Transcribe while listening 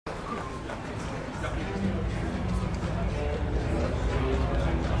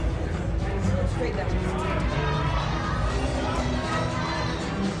Straight there.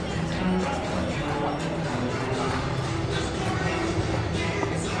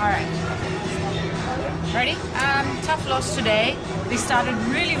 All right. Ready? Tough loss today. They started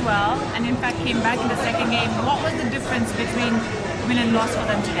really well and in fact came back in the second game. What was the difference between win and loss for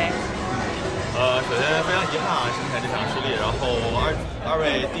them today? 首先非常遗憾啊，今天这场失利。然后二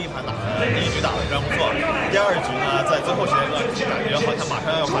位第一局打得非常不错，第二局呢，在最后时间段感觉好像马上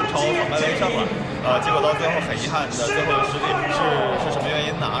要反超反败为胜了，结果到最后很遗憾的最后的失利是什么原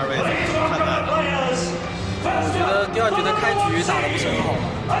因呢？二位怎么看待？我觉得第二局的开局打得不是很好，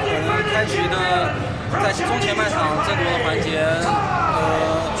可能开局的在中前半场争夺的环节，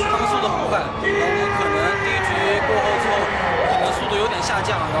他们速度很快，然后我们可能第一局过后之后，可能速度有点下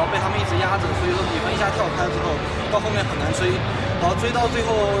降，然后被他们一直压着，所以说比分一下跳开之后，到后面很难追，然后追到最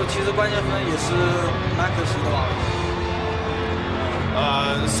后，其实关键分也是蛮可惜的吧。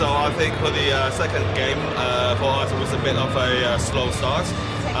So I think for the second game, for us it was a bit of a slow start,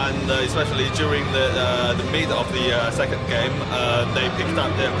 and especially during the mid of the second game, they picked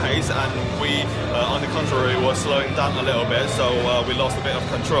up their pace, and we, on the contrary, were slowing down a little bit. So we lost a bit of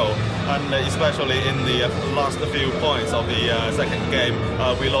control, and especially in the last few points of the second game,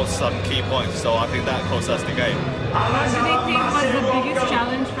 we lost some key points. So I think that cost us the game. What do they think was the biggest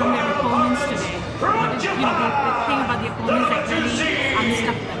challenge from their opponents today? What did the thing about the opponents that really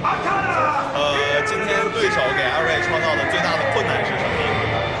unstuck them? 今天对手给二位创造的最大的困难是什么？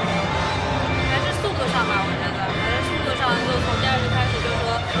还是速度上吧，我觉得还是速度上，就从第二局开始就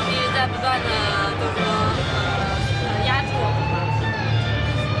说一直在不断的就说压制我们吧。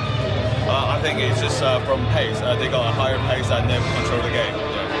I think it's just from pace. They got a higher pace and they control the game.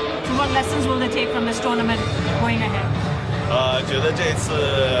 So what lessons will they take from this tournament going ahead? 觉得这次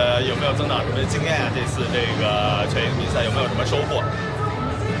有没有增长什么经验啊？这次这个全英比赛有没有什么收获？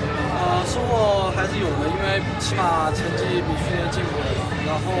收获还是有的，因为起码成绩比去年进步了，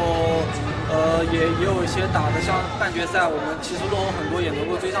然后也有一些打的像半决赛，我们其实落后很多也能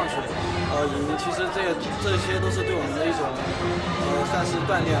够追上去，赢。其实这些都是对我们的一种算是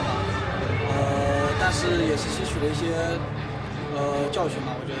锻炼吧，但是也是吸取了一些教训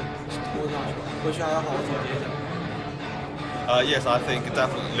吧，我觉得投上去，回去还要好好总结一下。Yes, I think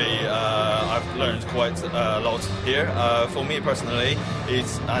definitely I've learned quite a lot here. For me personally,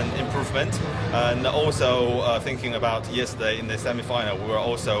 it's an improvement. And also thinking about yesterday in the semi-final, we were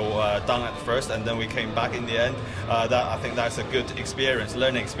also down at first and then we came back in the end. I think that's a good experience,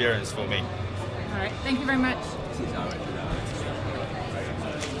 learning experience for me. All right, thank you very much.